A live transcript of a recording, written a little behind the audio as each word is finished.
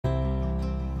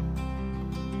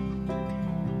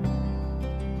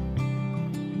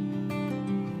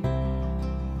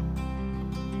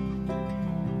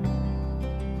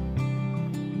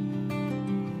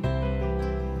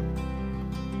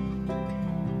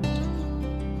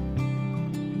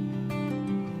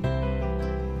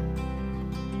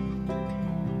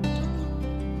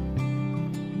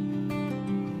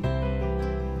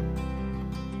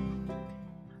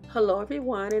Hello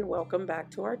everyone and welcome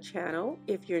back to our channel.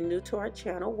 If you're new to our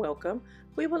channel, welcome.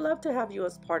 We would love to have you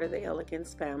as part of the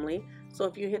Elegance family. So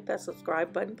if you hit that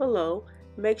subscribe button below,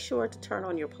 make sure to turn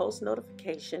on your post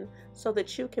notification so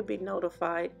that you can be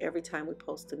notified every time we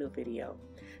post a new video.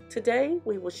 Today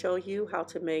we will show you how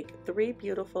to make 3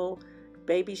 beautiful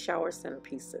baby shower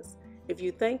centerpieces. If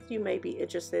you think you may be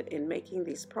interested in making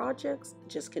these projects,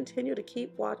 just continue to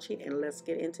keep watching and let's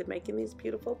get into making these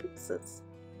beautiful pieces.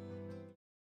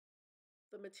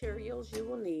 The materials you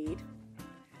will need: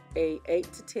 a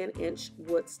 8 to 10 inch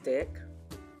wood stick,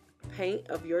 paint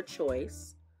of your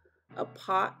choice, a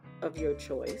pot of your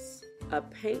choice, a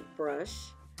paintbrush,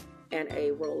 and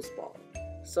a rose ball.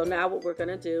 So now what we're going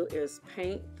to do is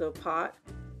paint the pot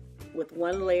with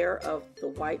 1 layer of the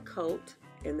white coat,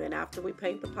 and then after we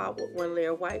paint the pot with 1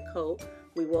 layer white coat,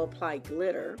 we will apply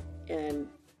glitter and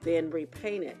then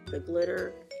repaint it. The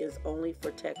glitter is only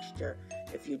for texture.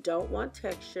 If you don't want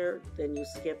texture, then you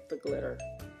skip the glitter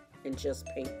and just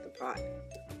paint the pot.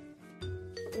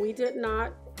 We did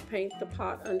not paint the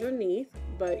pot underneath,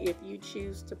 but if you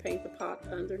choose to paint the pot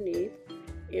underneath,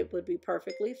 it would be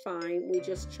perfectly fine. We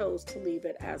just chose to leave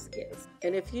it as is.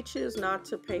 And if you choose not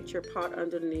to paint your pot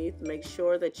underneath, make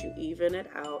sure that you even it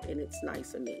out and it's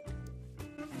nice and neat.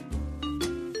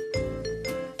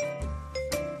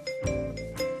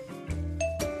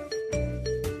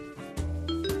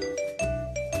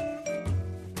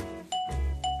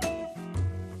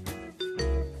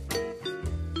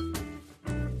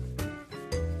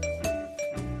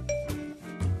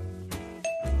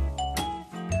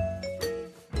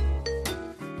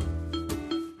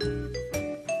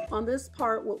 On this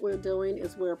part, what we're doing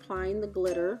is we're applying the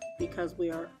glitter because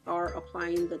we are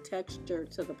applying the texture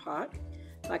to the pot.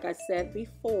 Like I said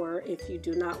before, if you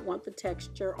do not want the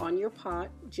texture on your pot,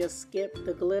 just skip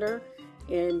the glitter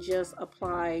and just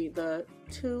apply the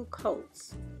 2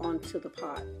 coats onto the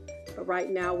pot. But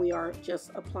right now we are just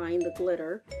applying the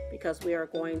glitter because we are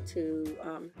going to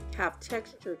have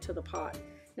texture to the pot.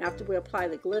 And after we apply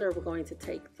the glitter, we're going to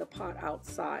take the pot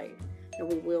outside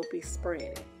and we will be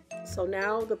spraying it. So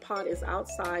now the pot is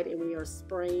outside and we are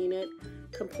spraying it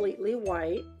completely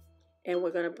white, and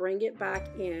we're going to bring it back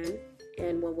in,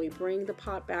 and when we bring the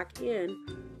pot back in,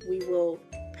 we will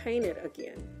paint it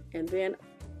again and then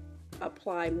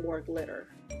apply more glitter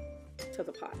to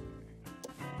the pot.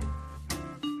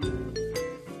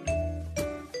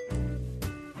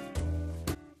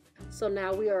 So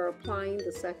now we are applying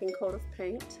the 2nd coat of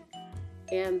paint,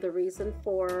 and the reason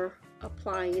for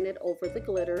applying it over the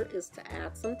glitter is to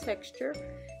add some texture.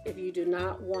 If you do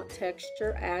not want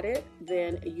texture added,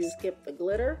 then you skip the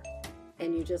glitter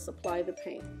and you just apply the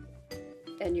paint.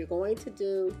 And you're going to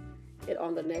do it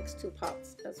on the next 2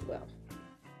 pots as well.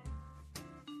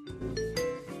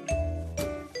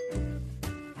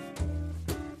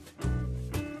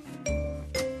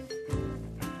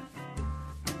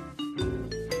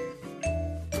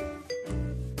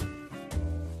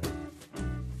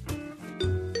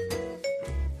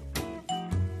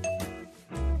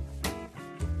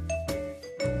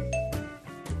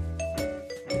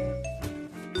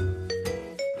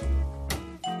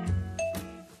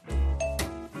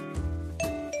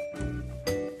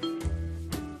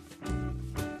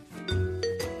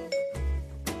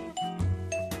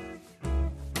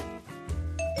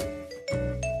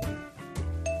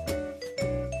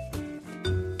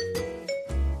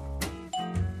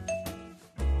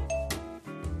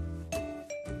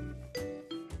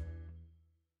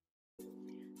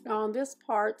 Now on this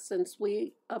part, since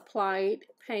we applied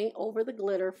paint over the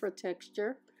glitter for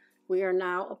texture, we are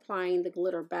now applying the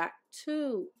glitter back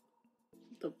to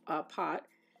the pot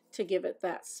to give it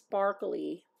that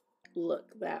sparkly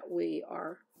look that we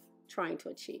are trying to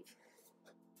achieve.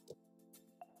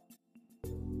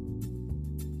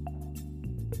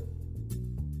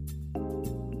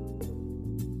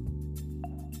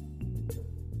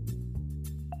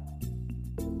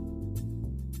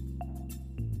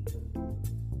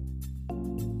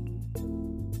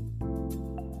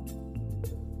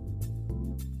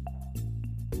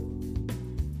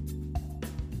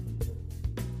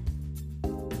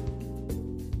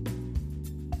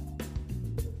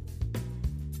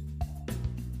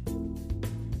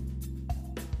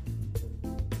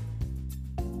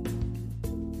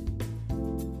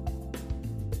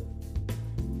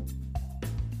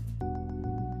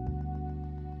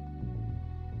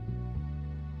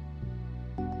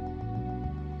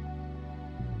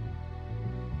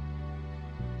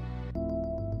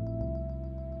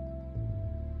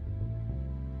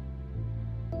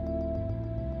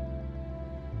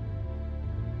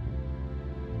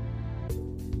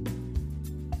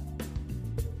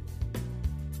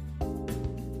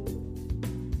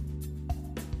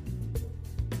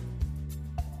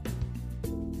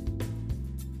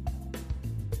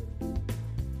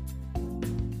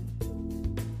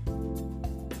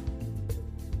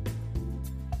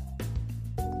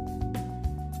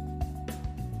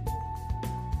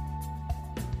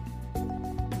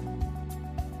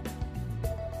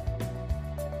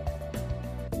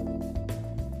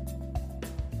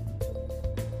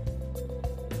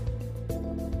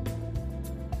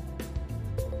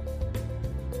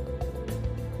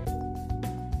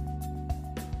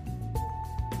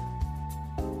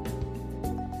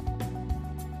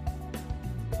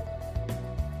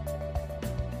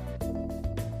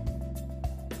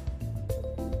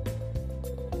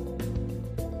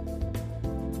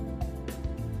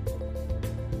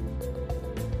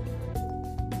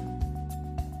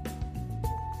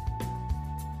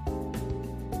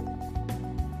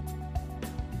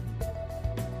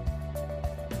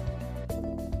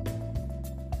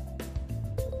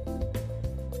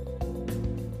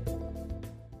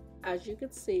 as you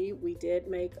can see, we did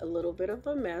make a little bit of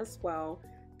a mess while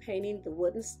painting the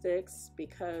wooden sticks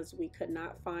because we could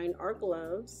not find our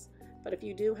gloves. But if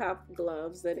you do have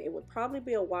gloves, then it would probably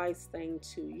be a wise thing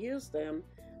to use them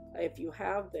if you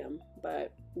have them.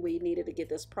 But we needed to get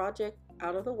this project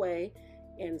out of the way,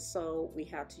 and so we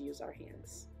had to use our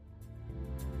hands.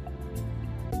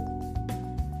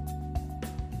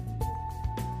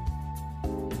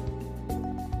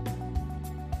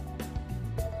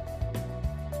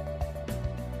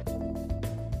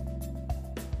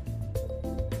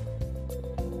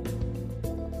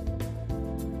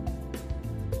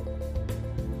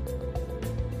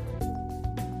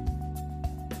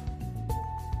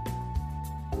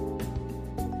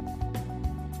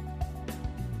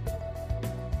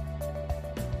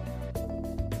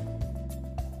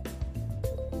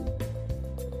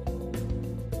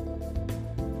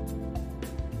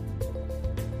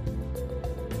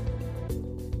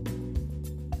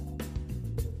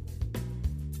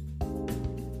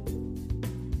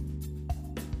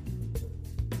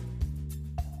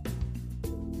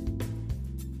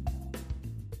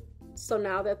 So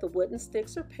now that the wooden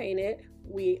sticks are painted,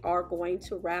 we are going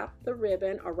to wrap the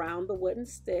ribbon around the wooden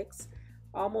sticks,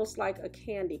 almost like a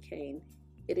candy cane.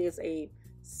 It is a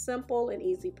simple and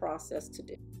easy process to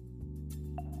do.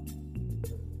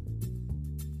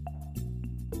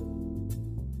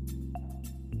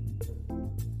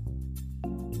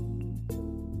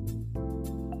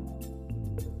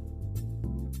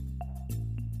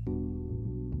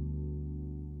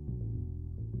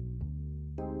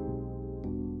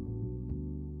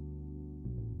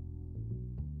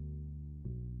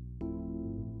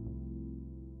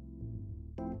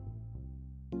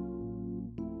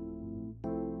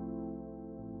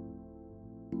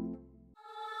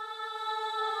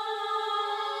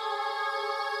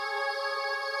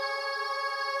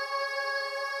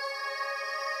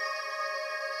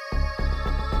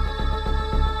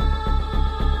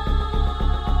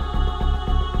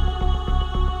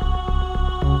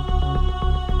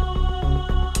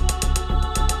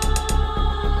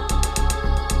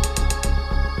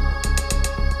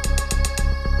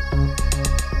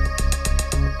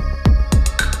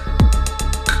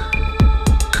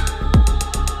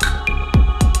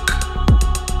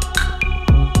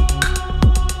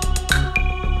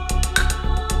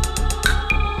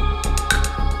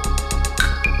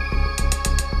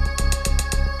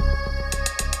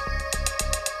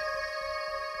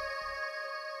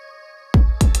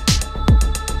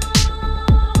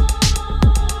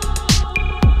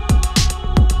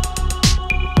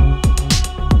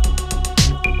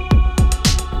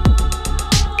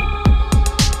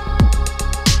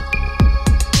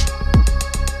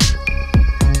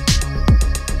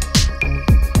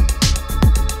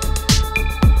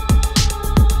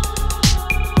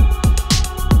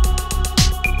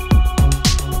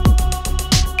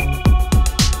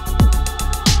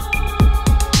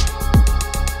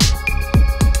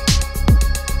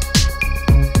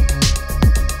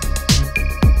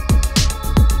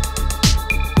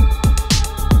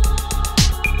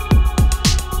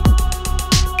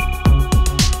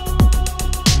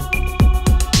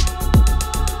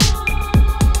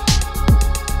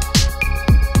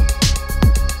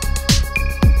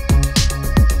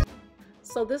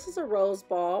 So this is a rose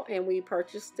ball, and we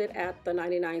purchased it at the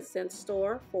 99-cent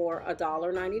store for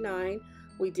 $1.99.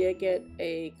 We did get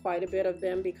quite a bit of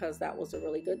them because that was a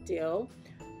really good deal.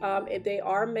 They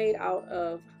are made out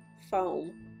of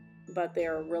foam, but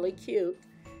they're really cute.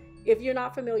 If you're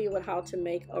not familiar with how to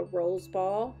make a rose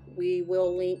ball, we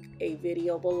will link a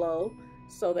video below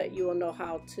so that you will know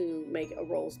how to make a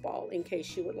rose ball in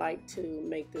case you would like to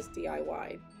make this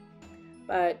DIY.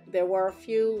 But there were a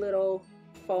few little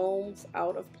foams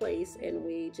out of place, and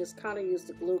we just kind of used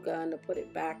the glue gun to put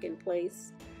it back in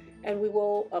place. And we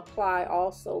will apply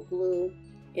also glue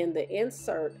in the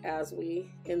insert as we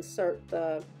insert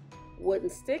the wooden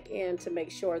stick in to make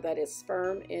sure that it's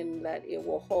firm and that it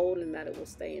will hold and that it will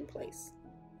stay in place.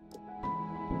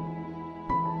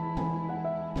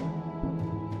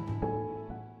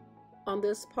 On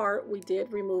this part, we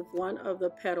did remove one of the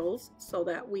petals so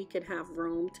that we can have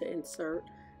room to insert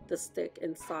the stick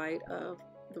inside of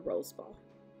the rose ball.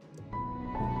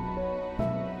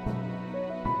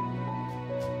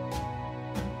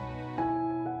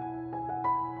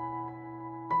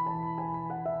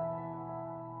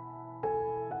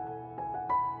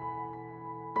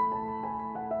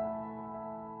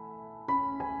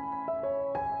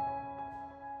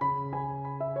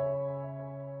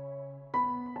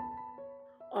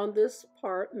 On this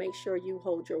part, make sure you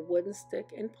hold your wooden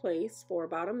stick in place for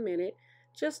about a minute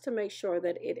just to make sure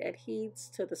that it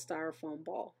adheres to the styrofoam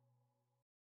ball.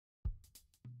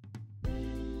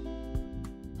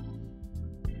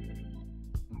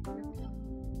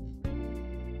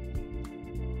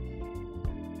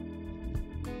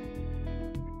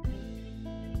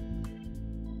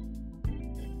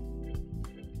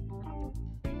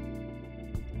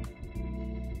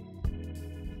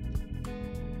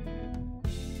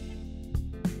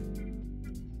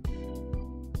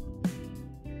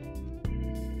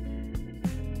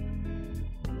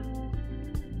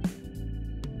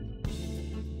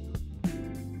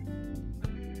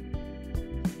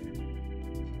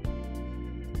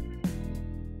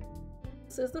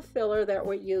 This is the filler that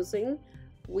we're using.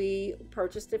 We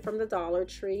purchased it from the Dollar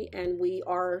Tree and we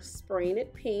are spraying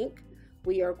it pink.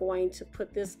 We are going to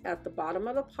put this at the bottom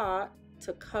of the pot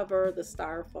to cover the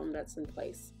styrofoam that's in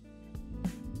place.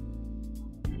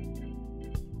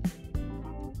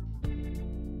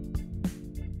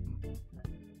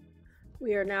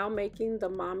 We are now making the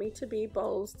mommy-to-be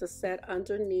bowls to set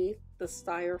underneath the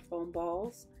styrofoam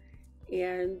balls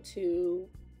and to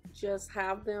just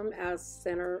have them as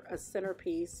a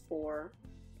centerpiece for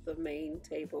the main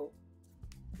table.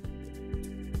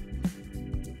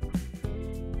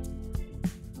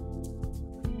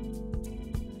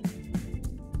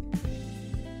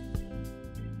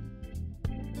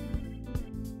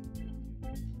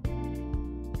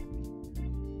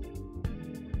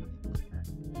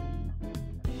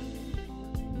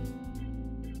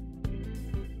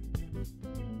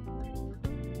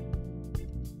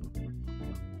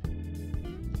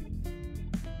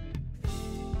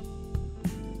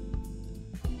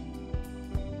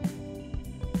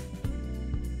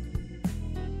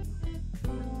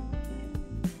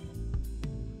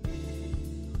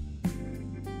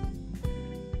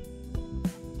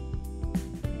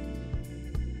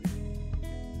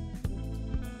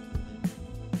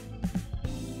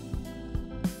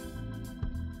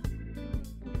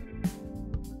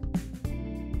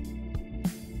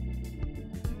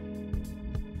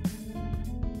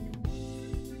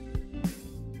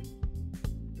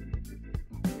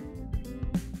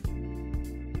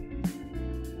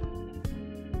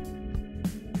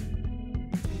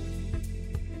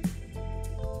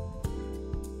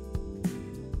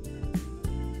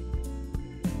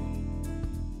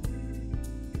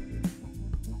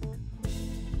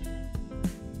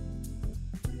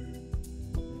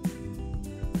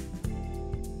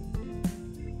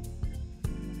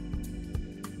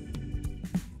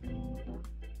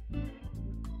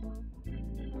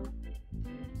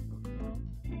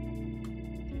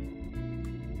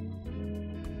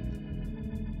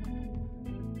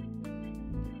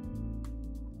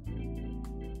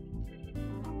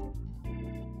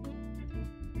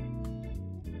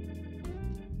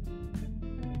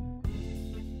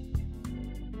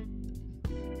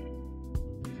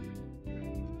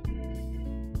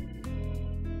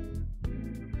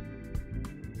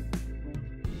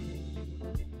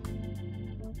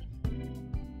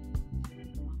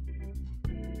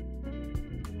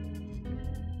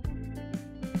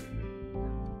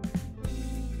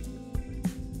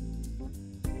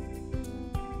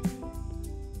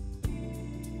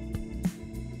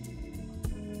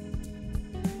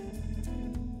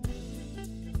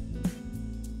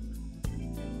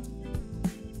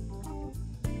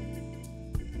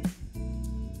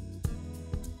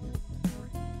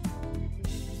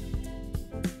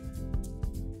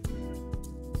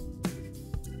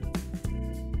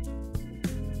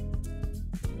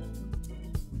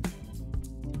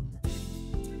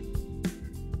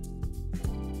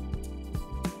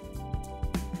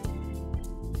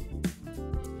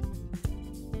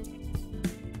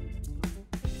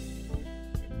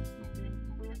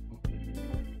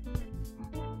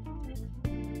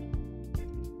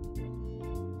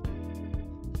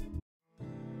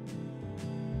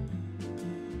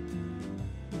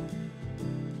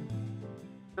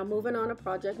 Now moving on to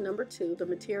project number 2, the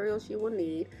materials you will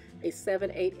need: a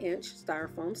 7/8 inch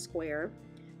styrofoam square,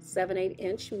 7/8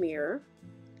 inch mirror,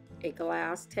 a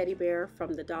glass teddy bear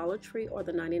from the Dollar Tree or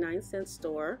the 99-cent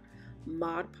store,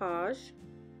 Mod Podge,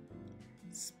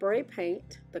 spray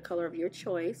paint, the color of your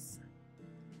choice,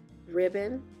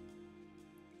 ribbon,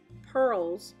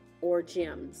 pearls or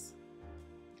gems,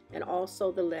 and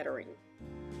also the lettering.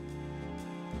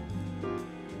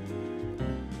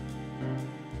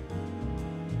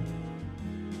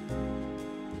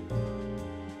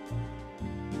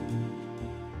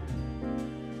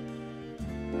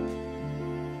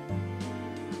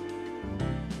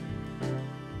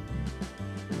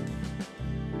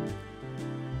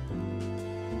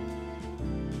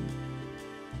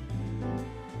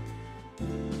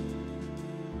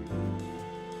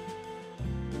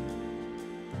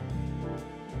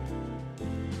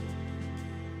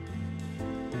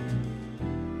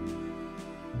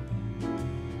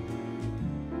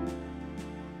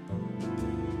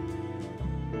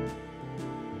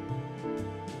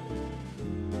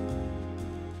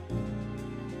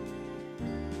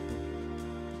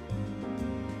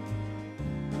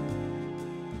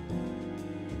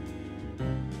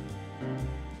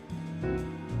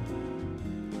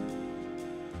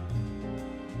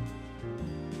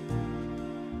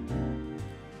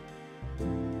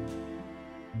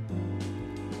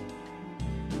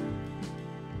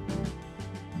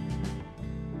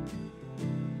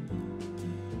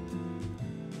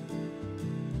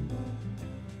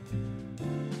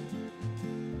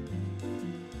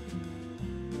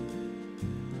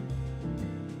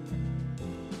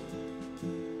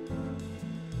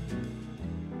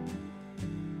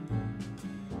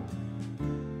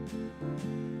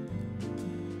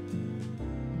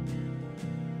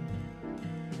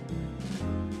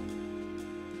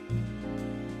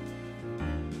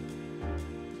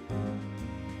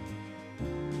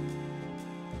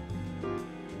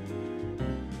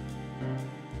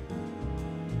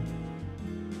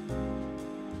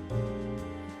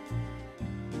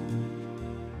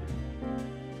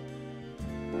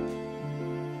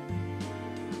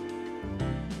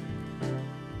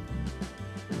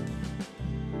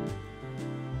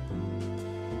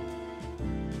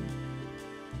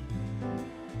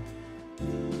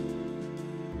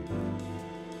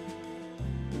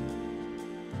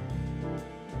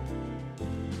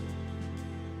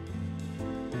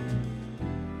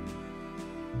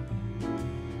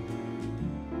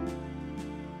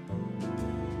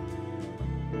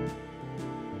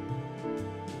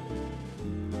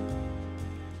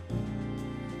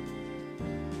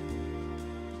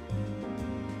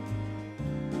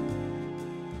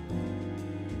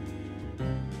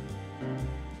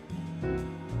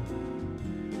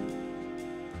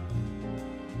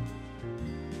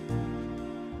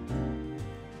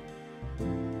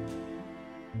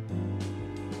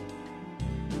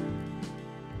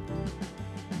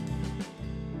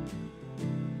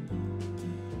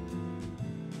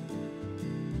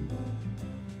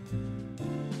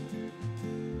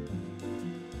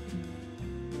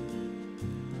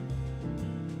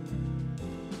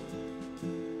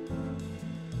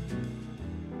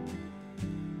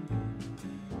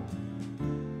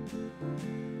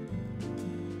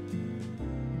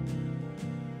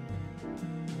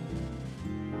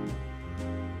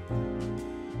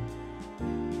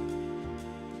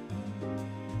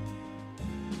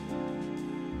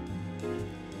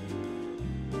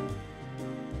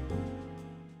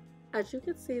 As you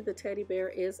can see, the teddy bear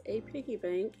is a piggy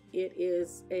bank. It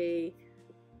is a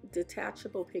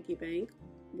detachable piggy bank.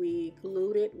 We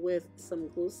glued it with some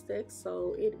glue sticks,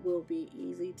 so it will be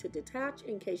easy to detach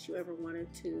in case you ever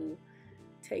wanted to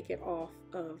take it off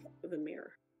of the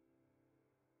mirror.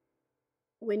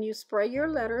 When you spray your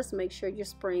letters, make sure you're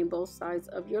spraying both sides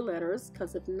of your letters,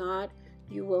 because if not,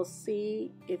 you will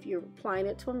see, if you're applying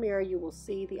it to a mirror, you will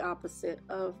see the opposite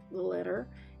of the letter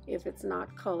if it's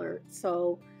not colored.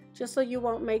 So just so you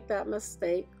won't make that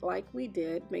mistake like we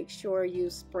did, make sure you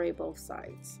spray both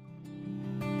sides.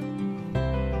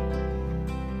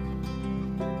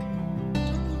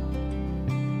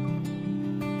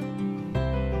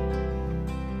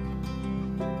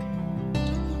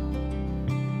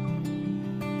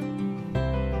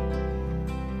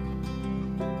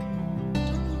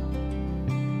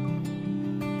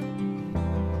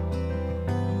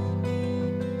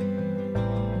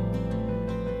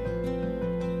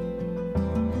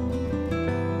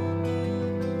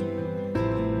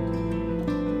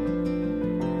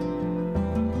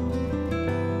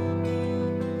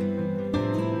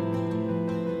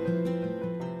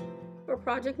 For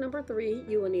project number 3,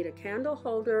 you will need a candle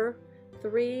holder,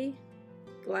 3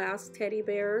 glass teddy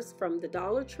bears from the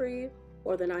Dollar Tree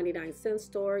or the 99-cent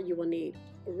store. You will need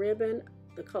ribbon,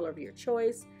 the color of your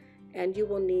choice, and you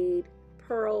will need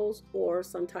pearls or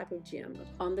some type of gem.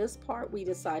 On this part, we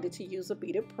decided to use a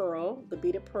beaded pearl. The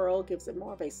beaded pearl gives it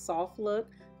more of a soft look,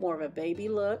 more of a baby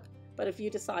look. But if you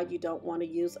decide you don't want to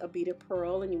use a beaded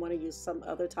pearl and you want to use some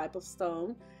other type of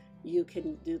stone, you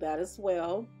can do that as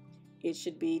well. It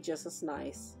should be just as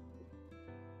nice.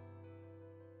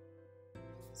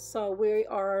 So we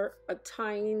are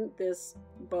tying this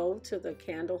bow to the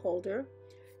candle holder,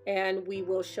 and we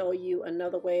will show you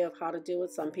another way of how to do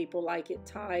it. Some people like it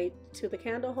tied to the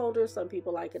candle holder, some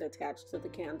people like it attached to the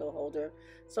candle holder.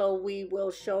 So we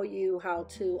will show you how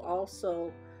to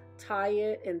also tie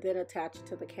it and then attach it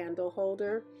to the candle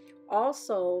holder.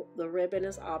 Also, the ribbon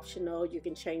is optional. You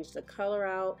can change the color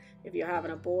out. If you're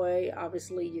having a boy,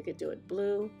 obviously you could do it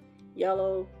blue,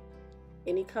 yellow,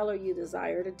 any color you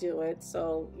desire to do it,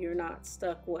 so you're not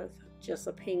stuck with just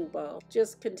a pink bow.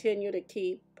 Just continue to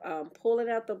keep pulling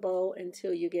at the bow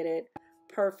until you get it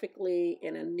perfectly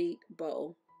in a neat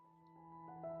bow.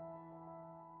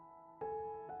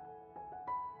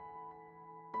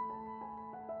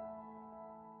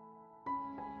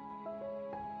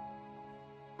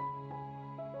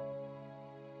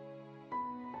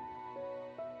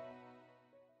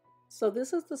 So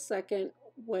this is the second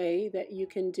way that you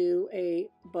can do a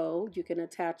bow. You can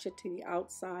attach it to the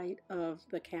outside of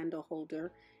the candle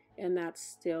holder, and that's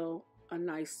still a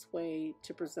nice way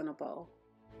to present a bow.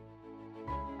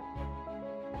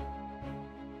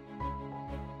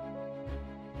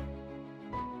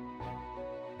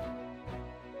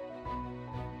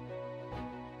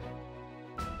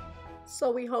 So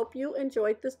we hope you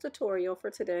enjoyed this tutorial for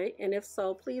today, and if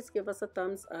so, please give us a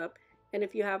thumbs up. And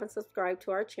if you haven't subscribed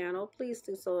to our channel, please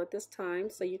do so at this time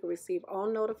so you can receive all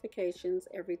notifications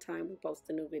every time we post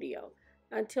a new video.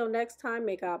 Until next time,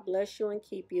 may God bless you and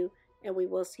keep you, and we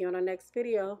will see you on our next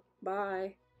video.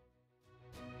 Bye.